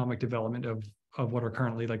with economic development of what are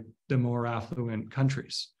currently the more affluent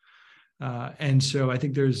countries. And so I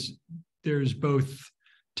think there's both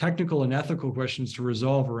technical and ethical questions to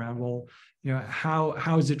resolve around, well,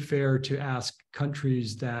 how is it fair to ask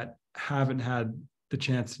countries that haven't had the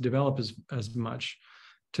chance to develop as much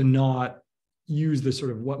to not use the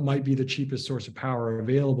sort of what might be the cheapest source of power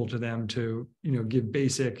available to them to give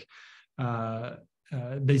basic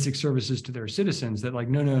services to their citizens, that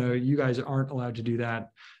no, you guys aren't allowed to do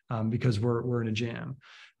that because we're in a jam.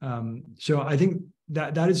 So I think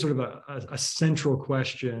that is sort of a central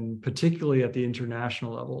question, particularly at the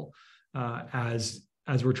international level, as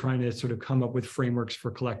we're trying to sort of come up with frameworks for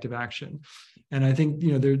collective action. And I think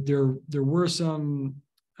there was some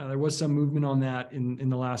movement on that in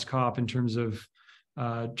the last COP in terms of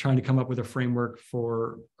trying to come up with a framework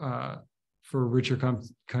for richer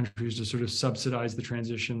countries to sort of subsidize the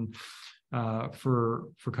transition for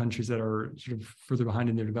countries that are sort of further behind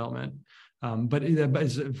in their development. But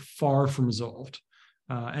it's far from resolved.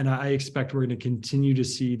 And I expect we're going to continue to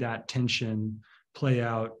see that tension play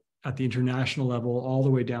out at the international level, all the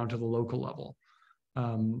way down to the local level.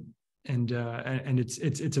 And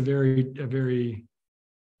it's a very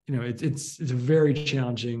it's a very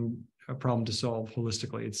challenging problem to solve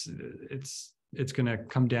holistically. It's going to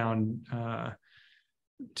come down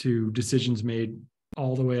to decisions made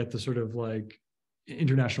all the way at the sort of like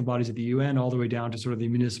international bodies at the UN, all the way down to sort of the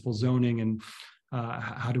municipal zoning, and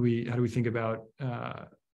how do we think about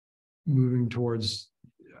moving towards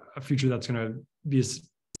a future that's going to be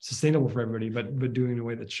sustainable for everybody, but doing it in a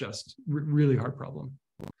way that's just really hard problem.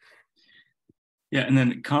 Yeah, and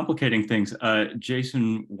then complicating things,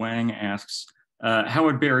 Jason Wang asks, how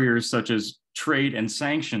would barriers such as trade and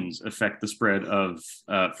sanctions affect the spread of,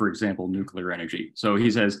 for example, nuclear energy? So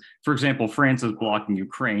he says, for example, France is blocking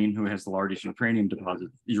Ukraine, who has the largest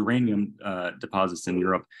uranium deposits in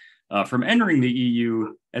Europe, from entering the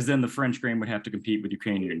EU, as then the French grain would have to compete with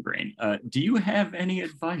Ukrainian grain. Do you have any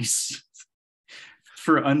advice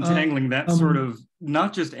for untangling that sort of,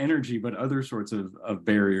 not just energy, but other sorts of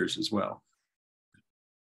barriers as well?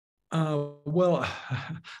 Well,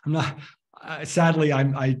 I'm not. Sadly,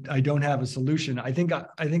 I don't have a solution. I think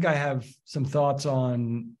I have some thoughts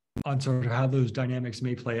on sort of how those dynamics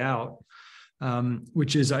may play out,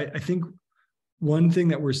 which is I think one thing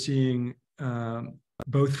that we're seeing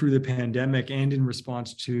both through the pandemic and in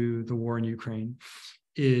response to the war in Ukraine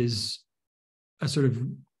is a sort of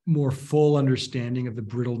more full understanding of the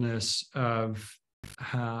brittleness of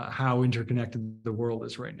how interconnected the world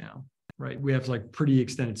is right now. Right, we have like pretty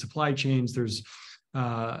extended supply chains. There's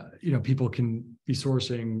people can be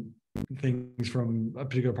sourcing things from a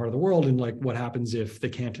particular part of the world, and like what happens if they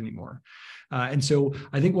can't anymore. And so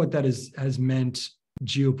I think what that has meant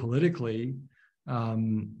geopolitically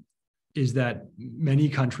is that many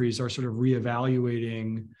countries are sort of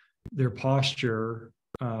reevaluating their posture,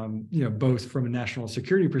 both from a national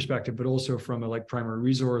security perspective, but also from a like primary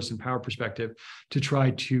resource and power perspective, to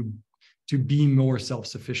try to be more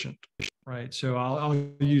self-sufficient, right? So I'll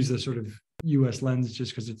use the sort of U.S. lens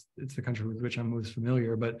just because it's the country with which I'm most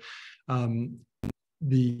familiar. But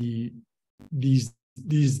these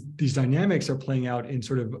dynamics are playing out in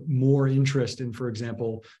sort of more interest in, for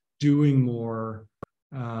example, doing more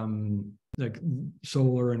like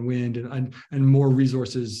solar and wind and more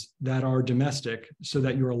resources that are domestic, so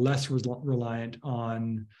that you're less reliant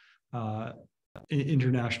on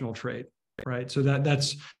international trade, right? So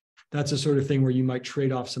that's a sort of thing where you might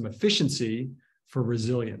trade off some efficiency for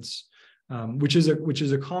resilience, which is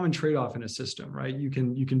a common trade-off in a system, right? You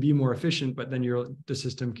can be more efficient, but then the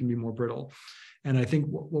system can be more brittle. And I think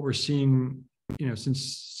what we're seeing,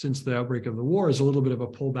 since the outbreak of the war, is a little bit of a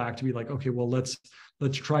pullback to be like, okay, well, let's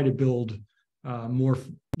try to build more.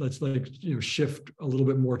 Let's shift a little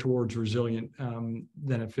bit more towards resilient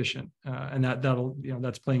than efficient, and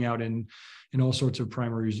that's playing out in all sorts of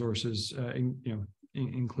primary resources,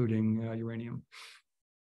 including uranium.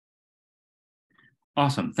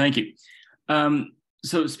 Awesome, thank you.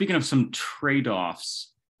 So speaking of some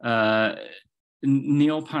trade-offs,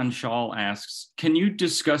 Neil Panchal asks, can you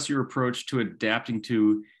discuss your approach to adapting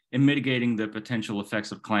to and mitigating the potential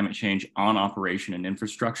effects of climate change on operation and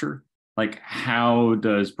infrastructure? Like, how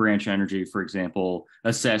does Branch Energy, for example,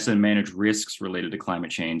 assess and manage risks related to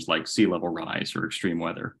climate change, like sea level rise or extreme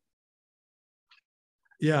weather?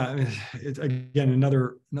 Yeah, I mean, it's again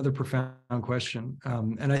another profound question,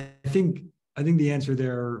 and I think the answer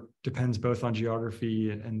there depends both on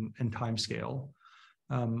geography and time scale.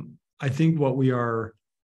 I think what we are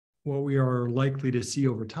likely to see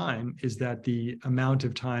over time is that the amount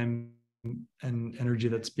of time and energy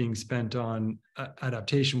that's being spent on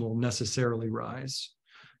adaptation will necessarily rise,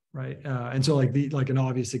 right? And so like an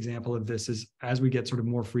obvious example of this is, as we get sort of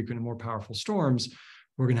more frequent and more powerful storms,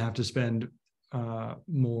 we're going to have to spend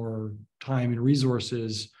more time and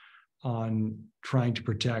resources on trying to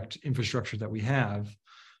protect infrastructure that we have,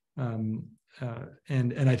 and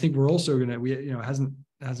I think we're also going to it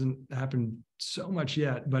hasn't happened so much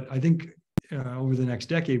yet, but I think over the next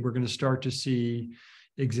decade we're going to start to see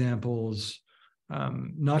examples,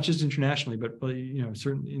 not just internationally, but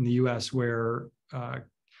certainly in the U.S., where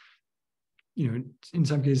in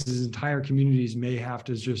some cases entire communities may have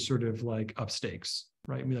to just sort of like up stakes,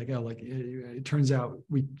 right? And be like, oh, like it turns out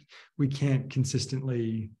we can't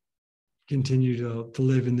consistently continue to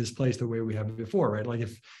live in this place the way we have before, right? Like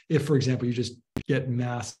if for example you just get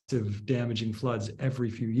massive damaging floods every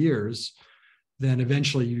few years, then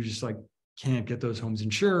eventually you just like can't get those homes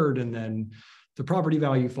insured, and then the property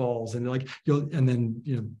value falls, and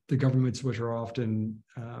then the governments, which are often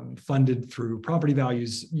funded through property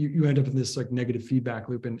values, you end up in this like negative feedback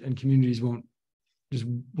loop, and communities will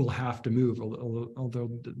have to move, although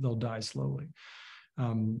they'll die slowly.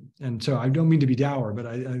 And so I don't mean to be dour, but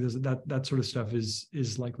that sort of stuff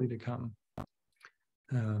is likely to come.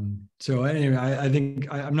 So anyway, I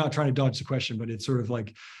think I'm not trying to dodge the question, but it's sort of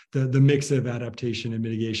like the mix of adaptation and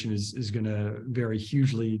mitigation is going to vary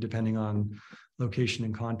hugely depending on location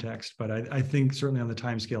and context. But I think certainly on the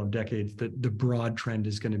time scale of decades, that the broad trend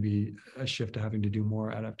is going to be a shift to having to do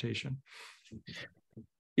more adaptation.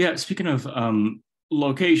 Yeah, speaking of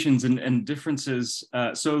locations and differences,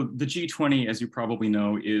 so the G20, as you probably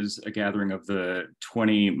know, is a gathering of the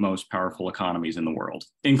 20 most powerful economies in the world,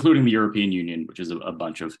 including the European Union, which is a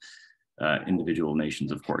bunch of individual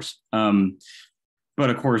nations, of course. But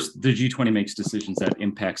of course, the G20 makes decisions that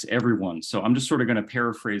impacts everyone. So I'm just sort of going to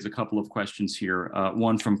paraphrase a couple of questions here.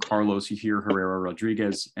 One from Carlos Herrera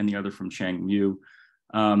Rodriguez, and the other from Chang Liu,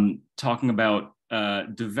 talking about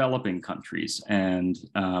developing countries and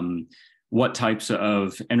what types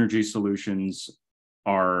of energy solutions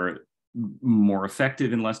are more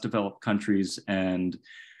effective in less developed countries, and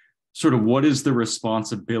sort of what is the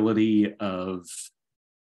responsibility of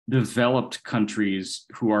developed countries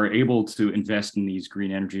who are able to invest in these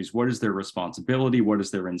green energies? What is their responsibility? What is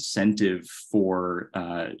their incentive for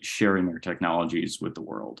sharing their technologies with the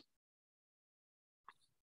world?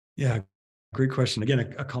 Yeah, great question.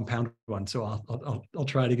 Again, a compound one. So I'll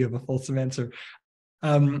try to give a fulsome answer.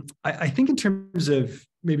 I think in terms of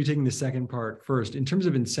maybe taking the second part first, in terms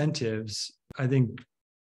of incentives, I think,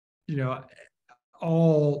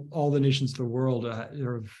 all the nations of the world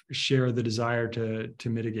sort of share the desire to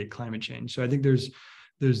mitigate climate change. So I think there's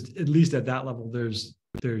at least at that level, there's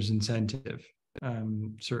incentive,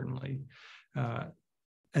 certainly.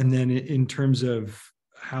 And then in terms of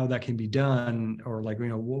how that can be done, or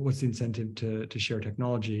what's the incentive to share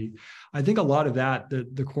technology, I think a lot of that,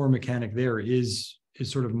 the core mechanic there is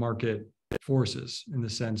sort of market forces, in the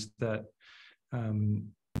sense that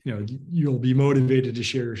you'll be motivated to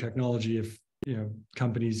share your technology if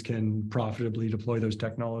companies can profitably deploy those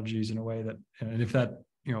technologies in a way that, and if that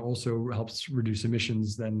also helps reduce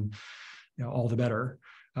emissions, then all the better.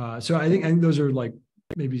 So I think those are like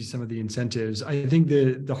maybe some of the incentives. I think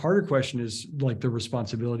the harder question is like the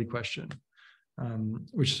responsibility question,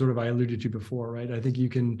 which sort of I alluded to before, right? I think you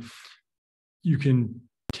can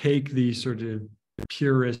take the sort of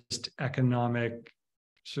purist economic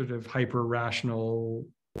sort of hyper rational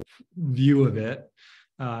view of it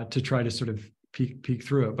to try to sort of peek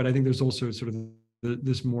through it. But I think there's also sort of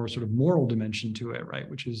this more sort of moral dimension to it, right?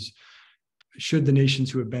 Which is, should the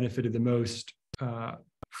nations who have benefited the most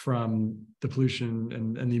from the pollution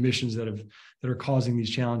and the emissions that are causing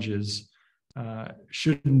these challenges,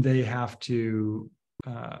 shouldn't they have to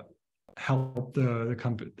help the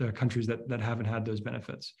countries that haven't had those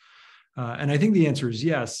benefits? And I think the answer is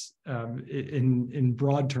yes, in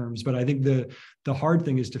broad terms. But I think the hard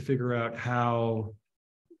thing is to figure out how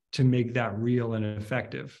to make that real and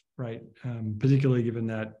effective, right? Particularly given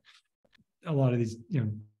that a lot of these,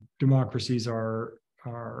 democracies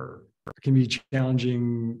can be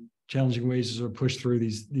challenging ways to sort of push through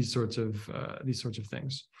these sorts of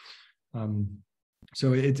things.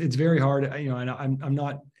 So it's very hard, and I'm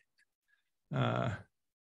not.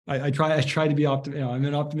 I try to be optimistic. I'm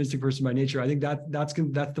an optimistic person by nature. I think that's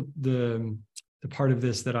the part of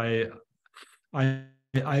this that I'm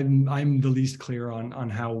the least clear on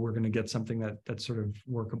how we're going to get something that's sort of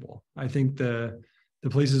workable. I think the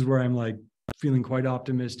places where I'm like feeling quite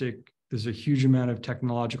optimistic, there's a huge amount of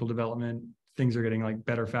technological development. Things are getting like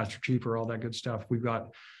better, faster, cheaper, all that good stuff. We've got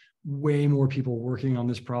way more people working on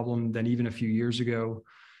this problem than even a few years ago.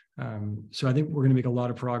 So I think we're going to make a lot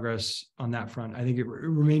of progress on that front. I think it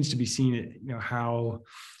remains to be seen, how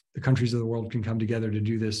the countries of the world can come together to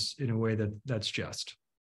do this in a way that's just.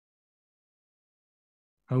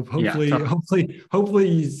 Hopefully, I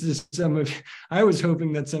was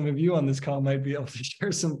hoping that some of you on this call might be able to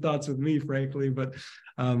share some thoughts with me, frankly. But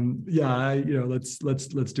let's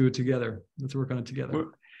do it together. Let's work on it together.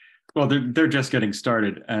 Well, they're just getting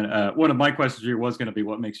started, and one of my questions here was going to be,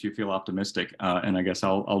 what makes you feel optimistic? And I guess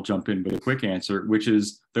I'll jump in with a quick answer, which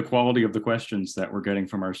is the quality of the questions that we're getting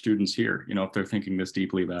from our students here. If they're thinking this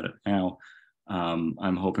deeply about it now,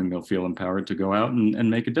 I'm hoping they'll feel empowered to go out and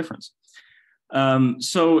make a difference.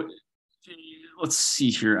 So let's see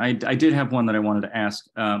here. I did have one that I wanted to ask,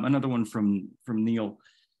 another one from Neil,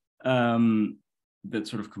 that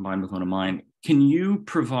sort of combined with one of mine. Can you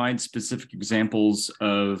provide specific examples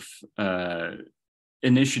of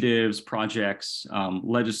initiatives, projects,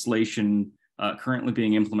 legislation currently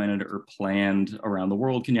being implemented or planned around the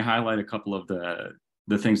world. Can you highlight a couple of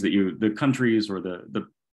the things that the countries or the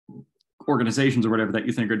organizations or whatever that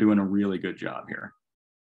you think are doing a really good job here?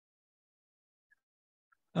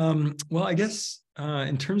 Well, I guess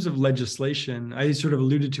in terms of legislation, I sort of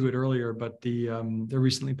alluded to it earlier, but the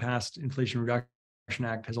recently passed Inflation Reduction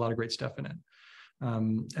Act has a lot of great stuff in it.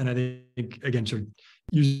 And I think, again, sort of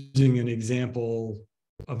using an example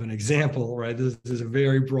of an example, right? This is a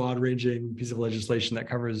very broad-ranging piece of legislation that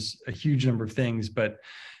covers a huge number of things, but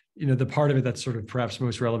the part of it that's sort of perhaps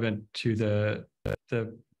most relevant to the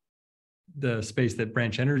space that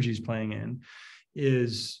branch energy is playing in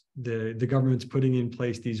is the government's putting in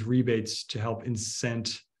place these rebates to help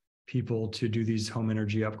incent people to do these home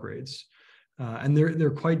energy upgrades, and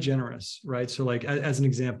they're quite generous, right? So, like as an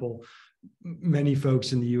example, many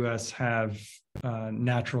folks in the U.S. have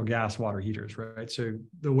natural gas water heaters, right? So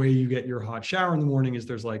the way you get your hot shower in the morning is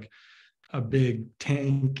there's like a big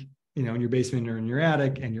tank, in your basement or in your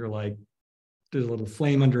attic, and you're like, there's a little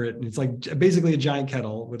flame under it, and it's like basically a giant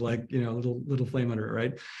kettle with like little flame under it,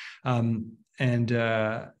 right?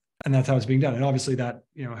 And that's how it's being done. And obviously that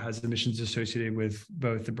has emissions associated with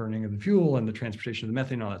both the burning of the fuel and the transportation of the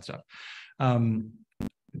methane, all that stuff.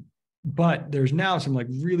 But there's now some like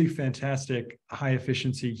really fantastic high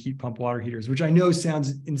efficiency heat pump water heaters, which I know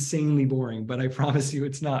sounds insanely boring, but I promise you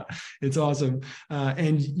it's not. It's awesome.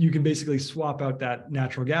 And you can basically swap out that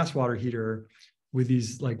natural gas water heater with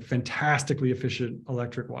these like fantastically efficient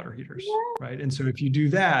electric water heaters, right? And so if you do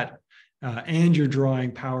that, and you're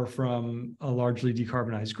drawing power from a largely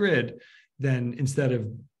decarbonized grid, then instead of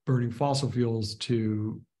burning fossil fuels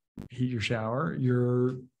to heat your shower,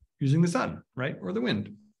 you're using the sun, right? Or the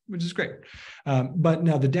wind, which is great. But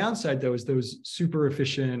now the downside, though, is those super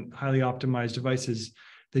efficient, highly optimized devices,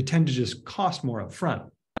 they tend to just cost more up front,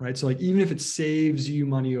 right? So like even if it saves you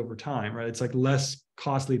money over time, right? It's like less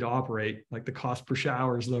costly to operate, like the cost per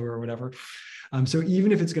shower is lower or whatever. So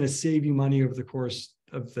even if it's going to save you money over the course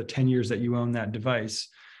of the 10 years that you own that device,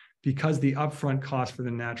 because the upfront cost for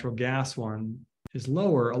the natural gas one is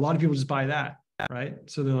lower, a lot of people just buy that, right?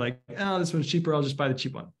 So they're like, oh, this one's cheaper, I'll just buy the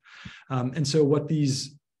cheap one. And so what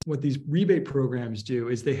these rebate programs do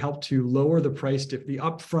is they help to lower the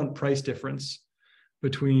upfront price difference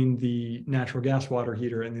between the natural gas water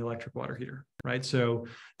heater and the electric water heater, right? So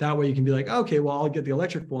that way you can be like, okay, well, I'll get the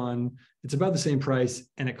electric one. It's about the same price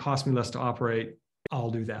and it costs me less to operate. I'll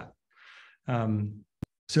do that.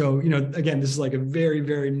 So, again, this is like a very,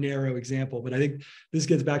 very narrow example, but I think this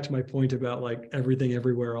gets back to my point about like everything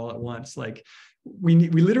everywhere all at once. Like we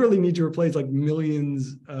literally need to replace like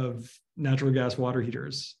millions of natural gas water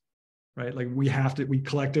heaters, right? Like we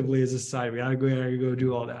collectively as a society, we gotta go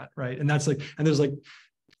do all that, right? And that's like, and there's like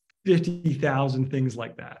 50,000 things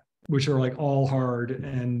like that, which are like all hard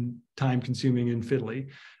and time consuming and fiddly.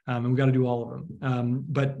 And we got to do all of them.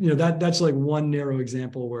 But that's like one narrow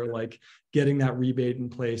example where like getting that rebate in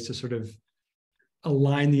place to sort of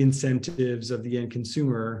align the incentives of the end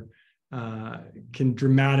consumer can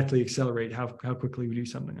dramatically accelerate how quickly we do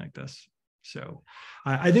something like this. So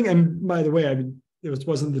I think, and by the way, I mean, it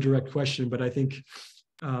wasn't the direct question, but I think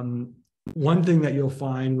one thing that you'll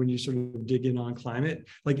find when you sort of dig in on climate,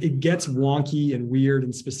 like it gets wonky and weird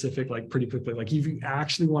and specific, like pretty quickly. Like if you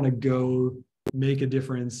actually want to go make a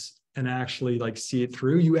difference and actually like see it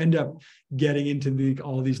through, you end up getting into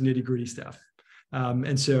all these nitty gritty stuff.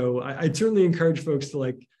 And so I'd certainly encourage folks to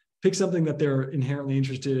like pick something that they're inherently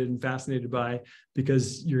interested and fascinated by,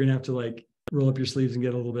 because you're going to have to like roll up your sleeves and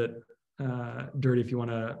get a little bit dirty if you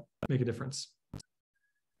want to make a difference.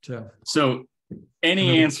 So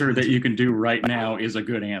any answer that you can do right now is a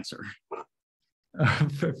good answer.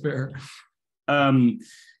 Fair.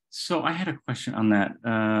 So I had a question on that.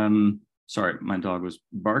 Sorry, my dog was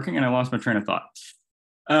barking and I lost my train of thought.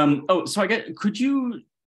 Could you,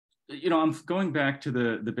 I'm going back to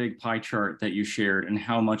the big pie chart that you shared and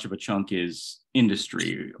how much of a chunk is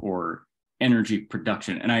industry or energy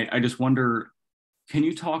production. And I just wonder, can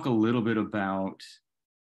you talk a little bit about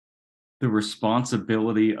the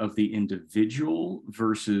responsibility of the individual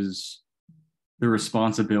versus the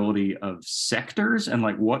responsibility of sectors, and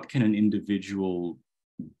like what can an individual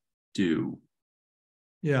do?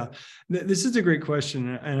 Yeah, this is a great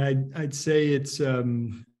question, and I'd say it's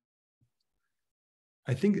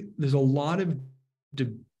I think there's a lot of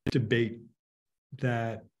debate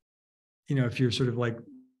that, if you're sort of like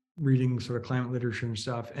reading sort of climate literature and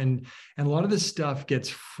stuff, and a lot of this stuff gets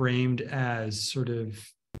framed as sort of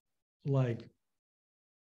like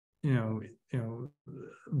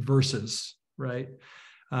versus, right?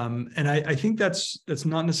 And I think that's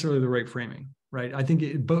not necessarily the right framing, right? I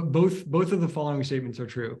think both of the following statements are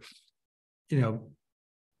true. You know,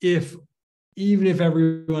 if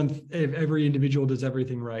every individual does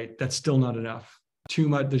everything right, that's still not enough.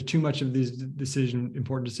 There's too much of these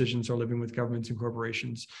important decisions are living with governments and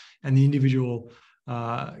corporations, and the individual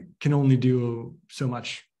can only do so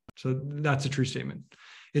much. So that's a true statement.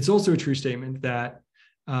 It's also a true statement that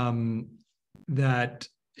that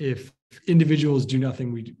if individuals do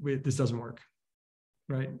nothing, this doesn't work,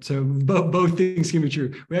 right? So both things can be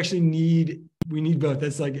true. We need both.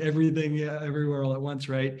 That's like everything, everywhere, all at once,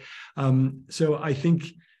 right? So I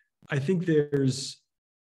think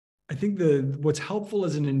what's helpful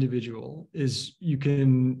as an individual is you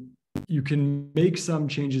can make some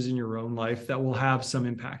changes in your own life that will have some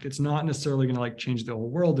impact. It's not necessarily going to like change the whole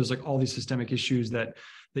world. There's like all these systemic issues that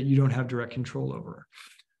you don't have direct control over.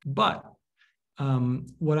 But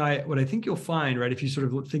what I think you'll find, right, if you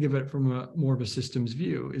sort of think of it from a more of a systems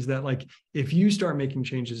view, is that like if you start making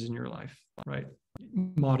changes in your life, right,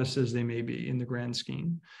 modest as they may be in the grand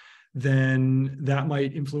scheme, then that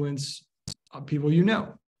might influence people you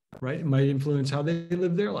know, right? It might influence how they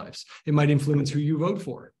live their lives. It might influence who you vote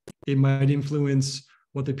for. It might influence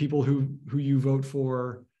what the people who you vote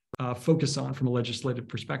for focus on from a legislative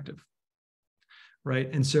perspective, right?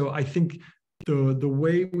 And so I think the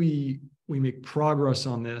way we make progress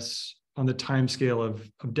on this on the timescale of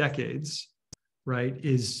decades, right,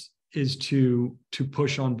 is to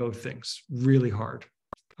push on both things really hard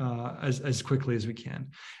as quickly as we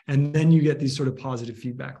can. And then you get these sort of positive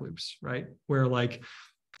feedback loops, right? Where like,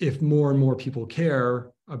 if more and more people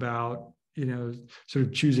care about, you know, sort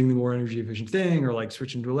of choosing the more energy efficient thing or like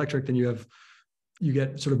switching to electric, then you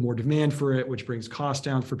get sort of more demand for it, which brings costs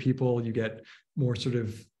down for people. You get more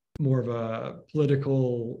of a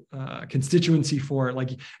political constituency for it.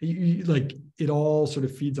 Like like it all sort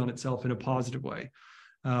of feeds on itself in a positive way.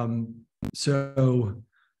 So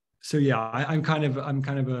yeah, I'm kind of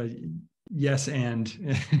a yes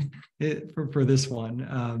and for this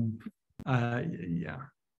one. Yeah.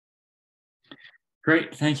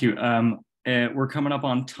 Great, thank you. We're coming up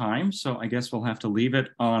on time, so I guess we'll have to leave it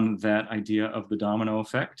on that idea of the domino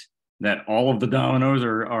effect, that all of the dominoes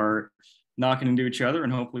are knocking into each other,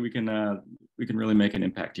 and hopefully we can really make an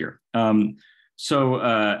impact here.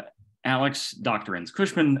 So Alex, Dr.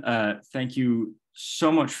 Ince-Cushman, thank you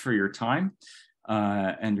so much for your time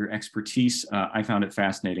and your expertise. I found it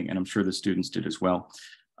fascinating, and I'm sure the students did as well.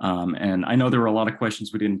 And I know there were a lot of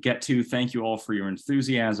questions we didn't get to. Thank you all for your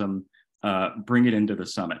enthusiasm. Bring it into the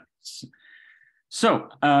summit. So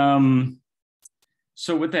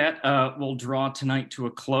with that, we'll draw tonight to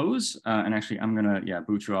a close. And actually, I'm going to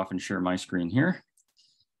boot you off and share my screen here.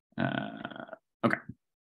 Okay.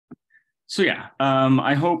 So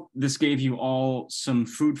I hope this gave you all some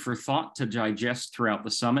food for thought to digest throughout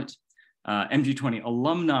the summit. MG20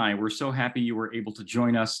 alumni, we're so happy you were able to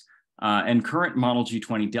join us. And current Model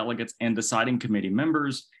G20 delegates and deciding committee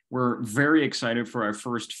members, we're very excited for our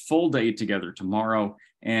first full day together tomorrow,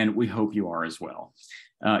 and we hope you are as well.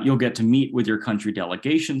 You'll get to meet with your country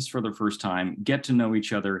delegations for the first time, get to know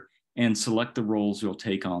each other, and select the roles you'll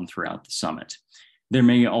take on throughout the summit. There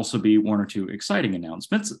may also be one or two exciting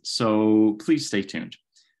announcements, so please stay tuned.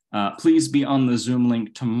 Please be on the Zoom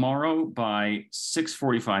link tomorrow by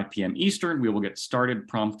 6:45 p.m. Eastern. We will get started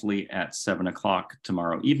promptly at 7 o'clock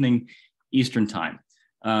tomorrow evening, Eastern time.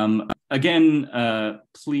 Again,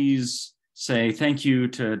 please say thank you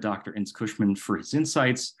to Dr. Ince-Cushman for his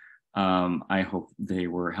insights. I hope they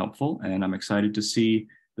were helpful, and I'm excited to see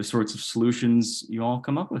the sorts of solutions you all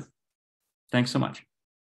come up with. Thanks so much.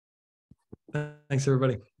 Thanks,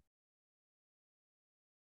 everybody.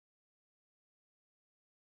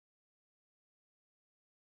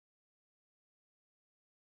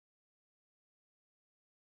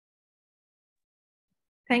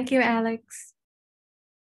 Thank you, Alex.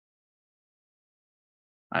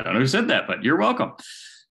 I don't know who said that, but you're welcome.